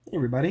Hey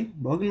everybody,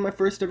 welcome to my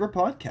first ever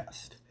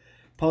podcast.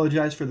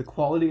 Apologize for the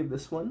quality of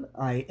this one.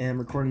 I am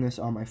recording this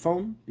on my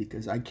phone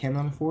because I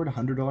cannot afford a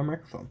 $100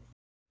 microphone.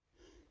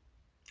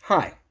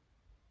 Hi,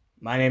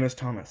 my name is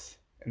Thomas,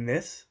 and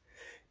this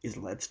is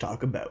Let's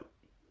Talk About,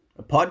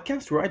 a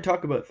podcast where I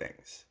talk about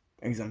things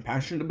I'm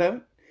passionate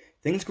about,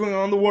 things going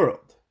on in the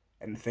world,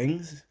 and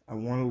things I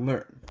want to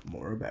learn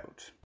more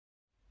about.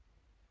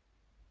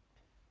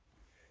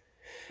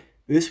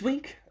 This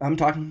week, I'm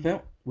talking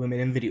about women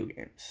in video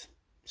games.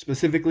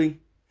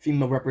 Specifically,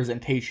 female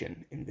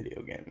representation in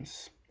video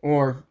games,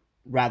 or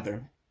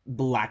rather,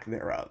 the lack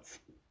thereof.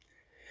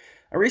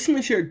 I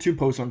recently shared 2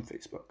 posts on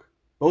Facebook,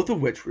 both of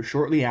which were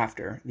shortly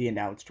after the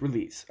announced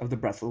release of the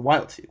Breath of the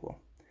Wild sequel.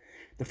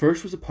 The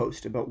first was a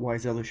post about why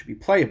Zelda should be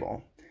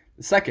playable,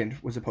 the second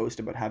was a post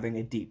about having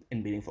a deep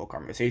and meaningful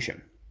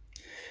conversation.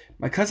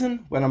 My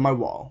cousin went on my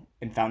wall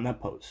and found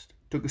that post,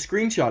 took a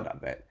screenshot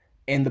of it,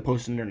 and the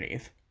post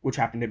underneath, which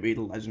happened to be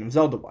the Legend of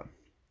Zelda one.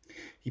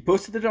 He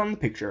posted it on the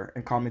picture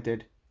and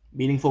commented,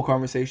 "Meaningful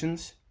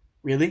conversations?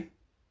 Really?"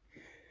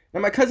 Now,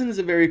 my cousin is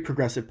a very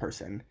progressive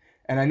person,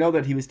 and I know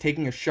that he was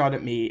taking a shot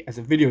at me as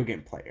a video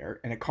game player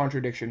and a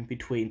contradiction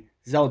between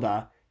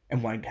Zelda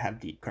and wanting to have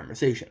deep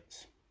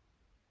conversations.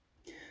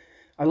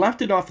 I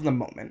laughed it off in the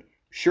moment,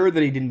 sure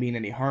that he didn't mean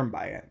any harm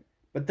by it,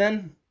 but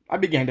then I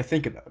began to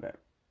think about it.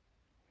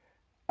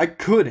 I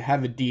could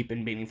have a deep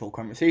and meaningful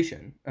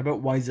conversation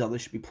about why Zelda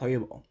should be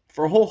playable,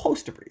 for a whole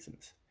host of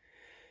reasons.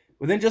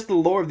 Within just the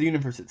lore of the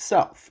universe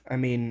itself,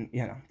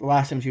 the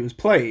last time she was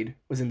played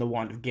was in The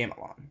Wand of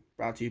Gamelon,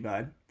 brought to you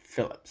by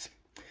Philips,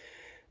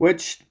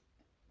 which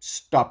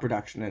stopped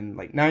production in the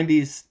late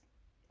 90s,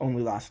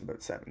 only lasted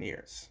about 7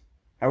 years.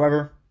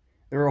 However,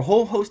 there are a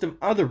whole host of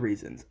other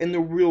reasons in the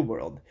real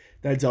world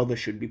that Zelda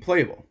should be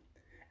playable,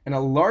 and a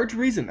large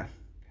reason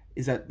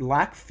is that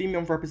lack of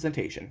female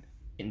representation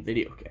in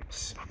video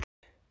games.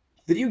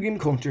 Video game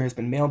culture has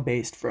been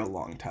male-based for a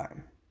long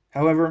time.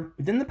 However,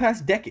 within the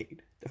past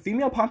decade, the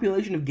female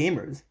population of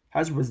gamers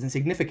has risen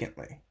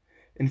significantly.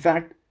 In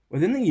fact,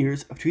 within the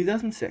years of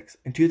 2006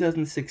 and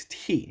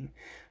 2016,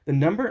 the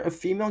number of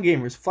female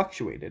gamers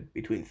fluctuated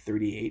between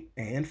 38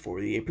 and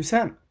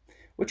 48%,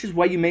 which is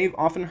why you may have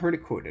often heard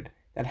it quoted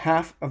that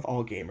half of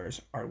all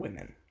gamers are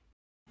women.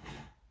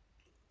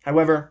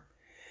 However,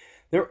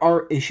 there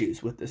are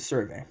issues with this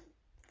survey.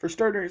 For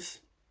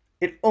starters,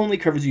 it only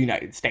covers the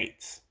United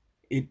States.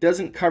 It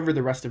doesn't cover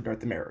the rest of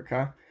North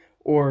America,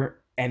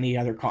 or any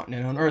other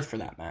continent on Earth for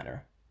that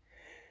matter.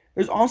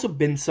 There's also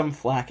been some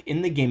flack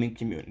in the gaming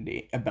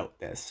community about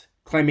this,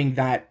 claiming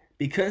that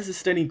because the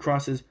study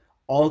crosses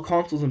all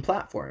consoles and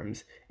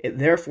platforms, it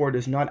therefore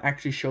does not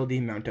actually show the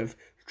amount of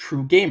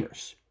true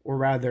gamers, or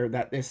rather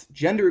that this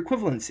gender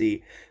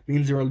equivalency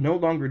means there are no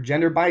longer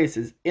gender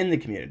biases in the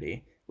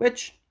community,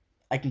 which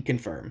I can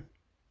confirm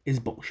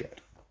is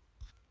bullshit.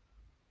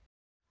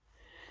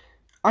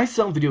 I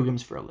sell video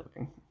games for a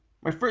living.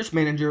 My first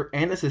manager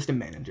and assistant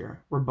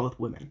manager were both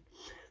women.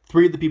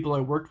 3 of the people I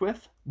worked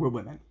with were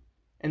women.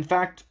 In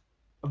fact,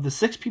 of the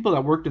 6 people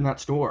that worked in that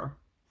store,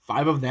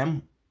 5 of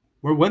them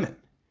were women.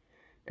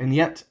 And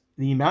yet,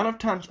 the amount of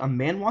times a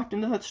man walked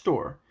into that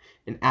store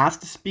and asked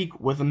to speak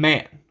with a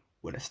man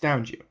would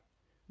astound you.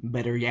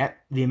 Better yet,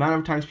 the amount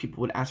of times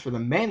people would ask for the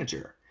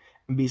manager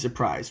and be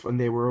surprised when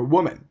they were a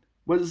woman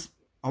was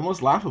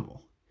almost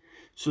laughable.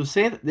 So to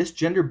say that this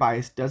gender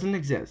bias doesn't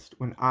exist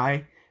when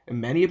I and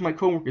many of my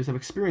coworkers have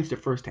experienced it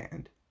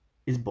firsthand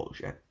is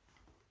bullshit.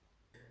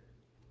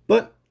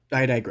 But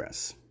I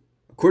digress.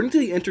 According to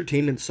the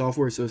Entertainment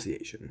Software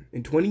Association,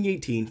 in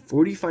 2018,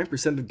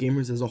 45% of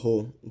gamers as a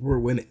whole were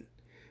women.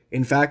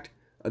 In fact,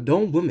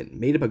 adult women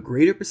made up a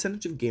greater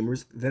percentage of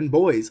gamers than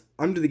boys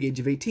under the age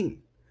of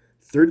 18,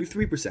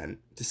 33%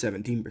 to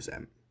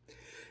 17%.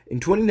 In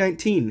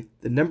 2019,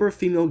 the number of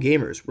female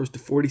gamers rose to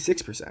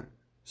 46%.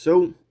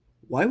 So,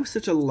 why was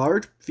such a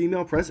large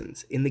female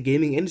presence in the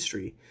gaming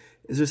industry?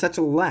 Is there such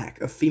a lack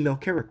of female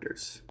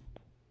characters?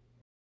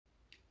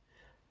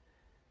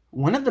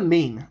 One of the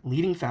main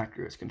leading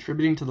factors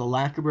contributing to the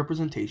lack of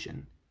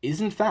representation is,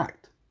 in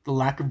fact, the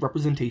lack of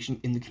representation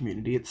in the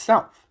community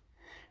itself.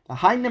 The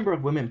high number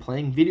of women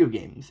playing video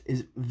games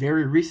is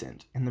very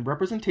recent, and the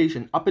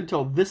representation up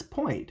until this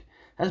point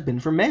has been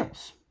for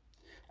males.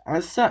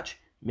 As such,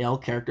 male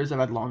characters have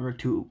had longer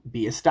to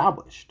be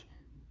established.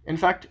 In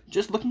fact,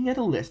 just looking at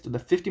a list of the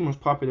 50 most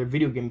popular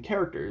video game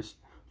characters,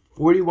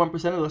 41%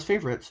 of those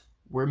favorites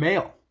were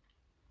male.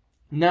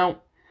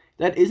 Now,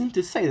 that isn't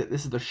to say that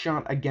this is a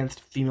shot against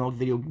female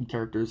video game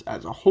characters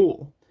as a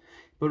whole,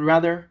 but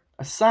rather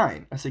a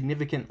sign of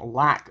significant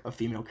lack of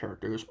female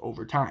characters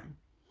over time.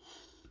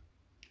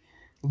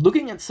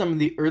 Looking at some of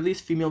the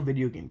earliest female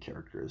video game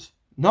characters,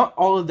 not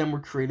all of them were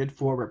created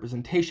for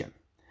representation.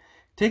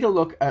 Take a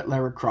look at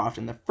Lara Croft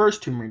in the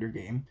first Tomb Raider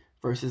game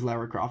versus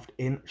Lara Croft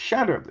in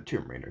Shadow of the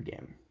Tomb Raider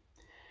game.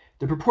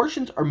 The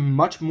proportions are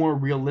much more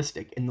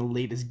realistic in the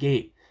latest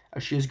game,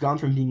 as she has gone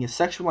from being a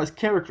sexualized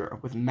character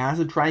with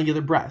massive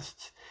triangular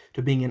breasts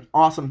to being an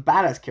awesome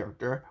badass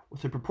character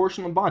with a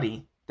proportional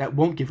body that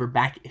won't give her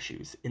back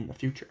issues in the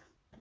future.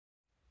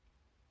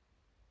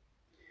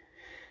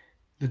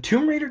 The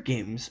Tomb Raider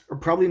games are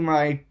probably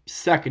my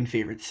second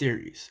favorite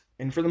series,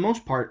 and for the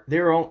most part,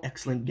 they're all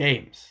excellent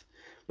games.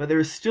 But there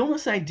is still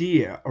this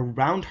idea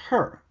around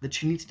her that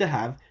she needs to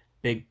have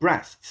big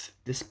breasts,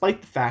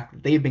 despite the fact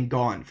that they've been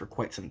gone for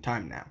quite some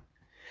time now.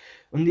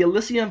 When the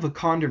Alicia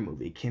Vikander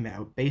movie came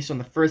out, based on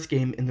the first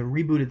game in the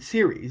rebooted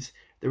series,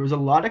 there was a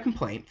lot of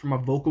complaint from a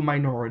vocal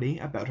minority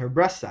about her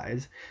breast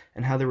size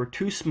and how they were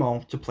too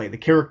small to play the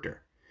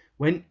character,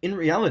 when in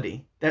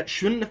reality, that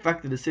shouldn't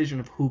affect the decision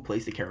of who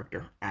plays the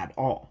character at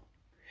all.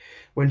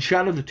 When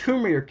Shadow the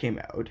Tomb Raider came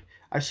out,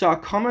 I saw a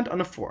comment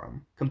on a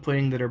forum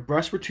complaining that her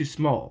breasts were too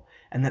small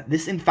and that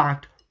this in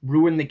fact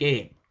ruined the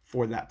game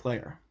for that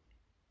player.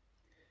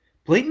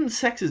 Blatant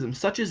sexism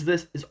such as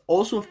this is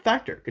also a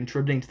factor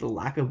contributing to the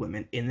lack of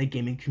women in the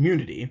gaming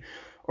community,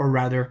 or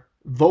rather,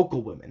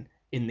 vocal women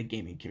in the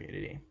gaming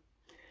community.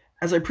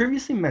 As I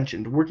previously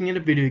mentioned, working in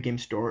a video game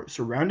store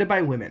surrounded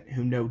by women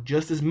who know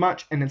just as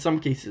much, and in some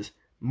cases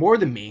more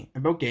than me,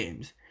 about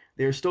games,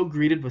 they are still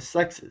greeted with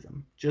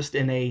sexism, just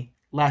in a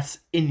less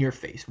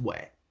in-your-face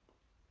way.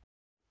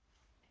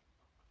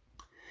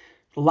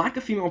 The lack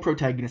of female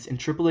protagonists in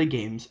AAA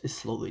games is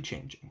slowly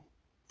changing.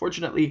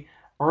 Fortunately,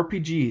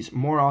 RPGs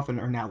more often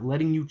are now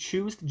letting you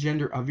choose the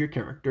gender of your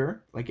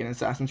character, like in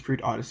Assassin's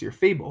Creed Odyssey or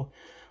Fable,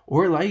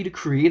 or allow you to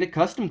create a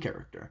custom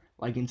character,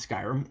 like in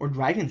Skyrim or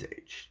Dragon's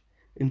Age.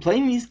 In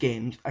playing these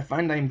games, I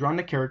find I am drawn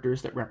to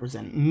characters that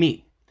represent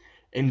me.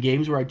 In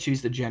games where I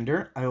choose the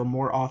gender, I will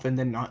more often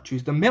than not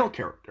choose the male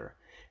character.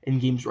 In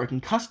games where I can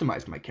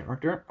customize my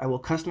character, I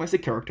will customize the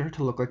character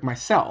to look like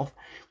myself,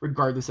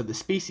 regardless of the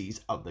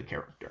species of the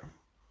character.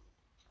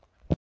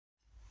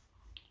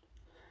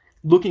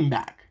 Looking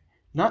back,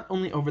 not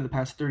only over the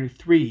past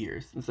 33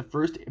 years since the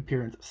first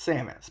appearance of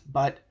Samus,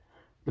 but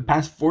the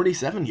past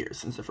 47 years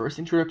since the first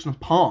introduction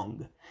of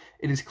Pong,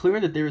 it is clear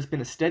that there has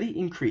been a steady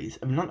increase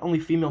of not only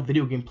female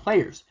video game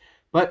players,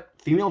 but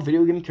female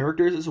video game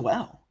characters as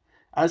well.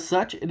 As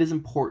such, it is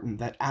important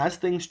that as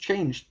things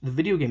change, the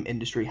video game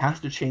industry has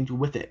to change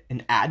with it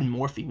and add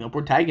more female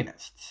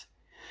protagonists.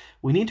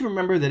 We need to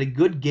remember that a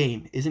good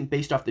game isn't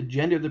based off the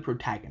gender of the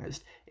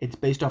protagonist, it's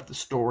based off the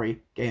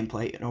story,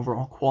 gameplay, and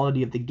overall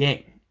quality of the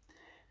game.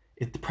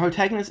 If the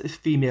protagonist is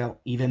female,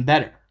 even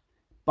better.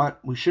 But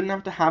we shouldn't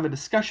have to have a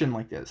discussion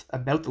like this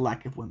about the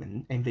lack of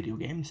women in video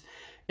games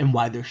and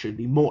why there should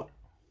be more.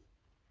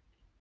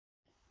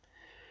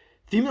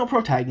 Female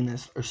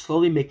protagonists are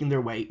slowly making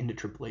their way into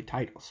AAA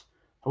titles.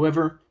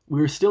 However,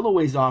 we are still a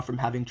ways off from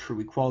having true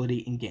equality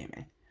in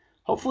gaming.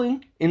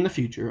 Hopefully, in the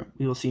future,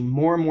 we will see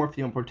more and more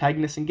female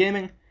protagonists in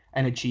gaming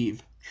and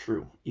achieve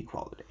true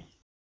equality.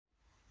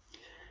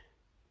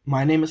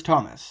 My name is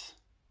Thomas,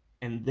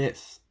 and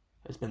this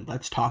has been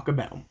Let's Talk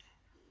About.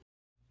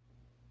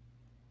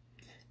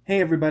 Hey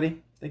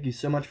everybody, thank you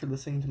so much for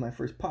listening to my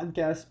first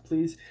podcast.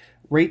 Please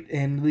rate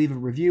and leave a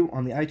review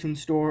on the iTunes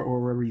store or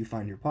wherever you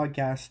find your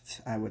podcasts.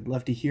 I would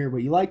love to hear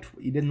what you liked,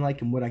 what you didn't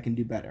like, and what I can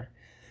do better.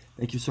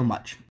 Thank you so much.